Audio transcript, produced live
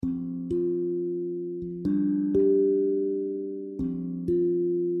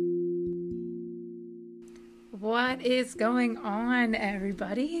What is going on,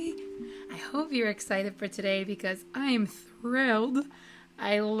 everybody? I hope you're excited for today because I am thrilled.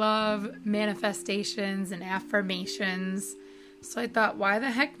 I love manifestations and affirmations. So I thought, why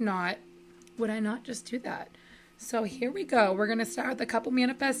the heck not? Would I not just do that? So here we go. We're going to start with a couple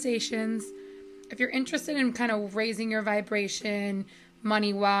manifestations. If you're interested in kind of raising your vibration,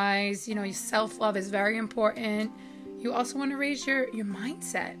 money-wise, your self-love is very important. You also want to raise your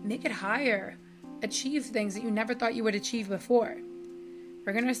mindset, make it higher, achieve things that you never thought you would achieve before.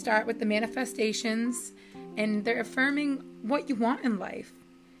 We're going to start with the manifestations, and they're affirming what you want in life.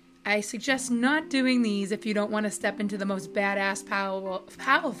 I suggest not doing these if you don't want to step into the most badass,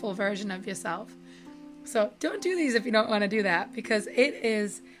 powerful version of yourself. So don't do these if you don't want to do that, because it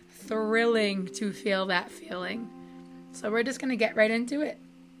is thrilling to feel that feeling. So we're just going to get right into it.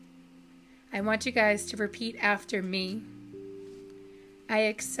 I want you guys to repeat after me. I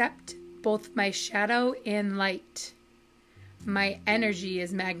accept both my shadow and light. My energy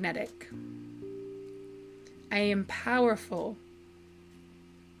is magnetic. I am powerful.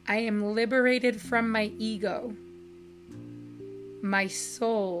 I am liberated from my ego. My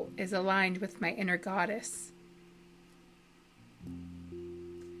soul is aligned with my inner goddess.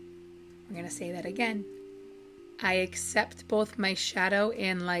 We're going to say that again. I accept both my shadow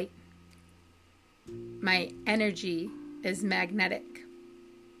and light. My energy is magnetic.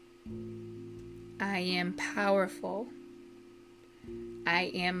 I am powerful.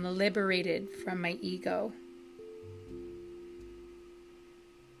 I am liberated from my ego.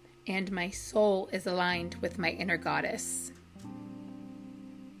 And my soul is aligned with my inner goddess.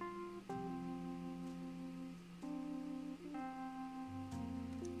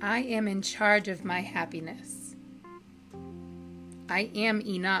 I am in charge of my happiness. I am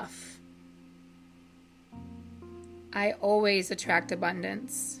enough. I always attract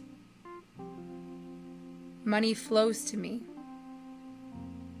abundance. Money flows to me.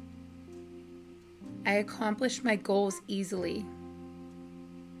 I accomplish my goals easily.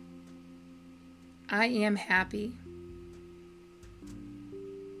 I am happy.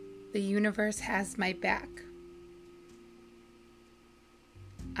 The universe has my back.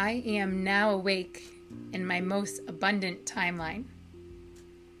 I am now awake in my most abundant timeline.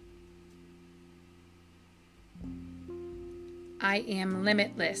 I am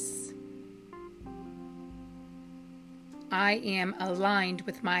limitless. I am aligned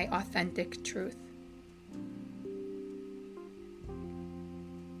with my authentic truth.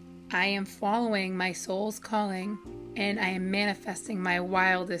 I am following my soul's calling, and I am manifesting my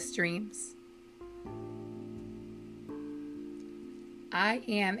wildest dreams. I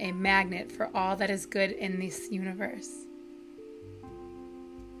am a magnet for all that is good in this universe.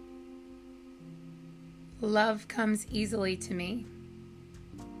 Love comes easily to me.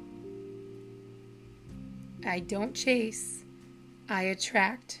 I don't chase, I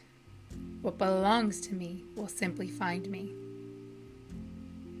attract. What belongs to me will simply find me.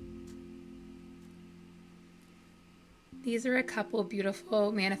 These are a couple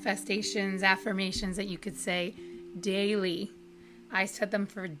beautiful manifestations, affirmations that you could say daily. I said them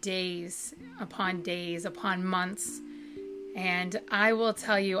for days upon months. And I will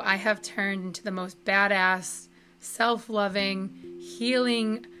tell you, I have turned into the most badass, self-loving,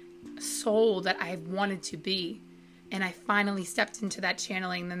 healing soul that I've wanted to be. And I finally stepped into that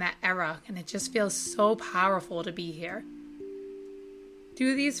channeling in that era. And it just feels so powerful to be here.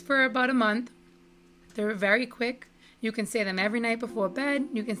 Do these for about a month. They're very quick. You can say them every night before bed.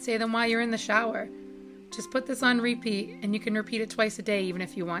 You can say them while you're in the shower. Just put this on repeat, and you can repeat it twice a day even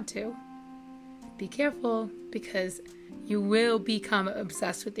if you want to. Be careful, because you will become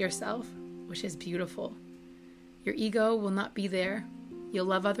obsessed with yourself, which is beautiful. Your ego will not be there. You'll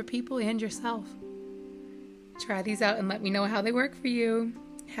love other people and yourself. Try these out and let me know how they work for you.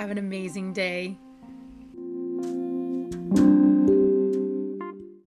 Have an amazing day.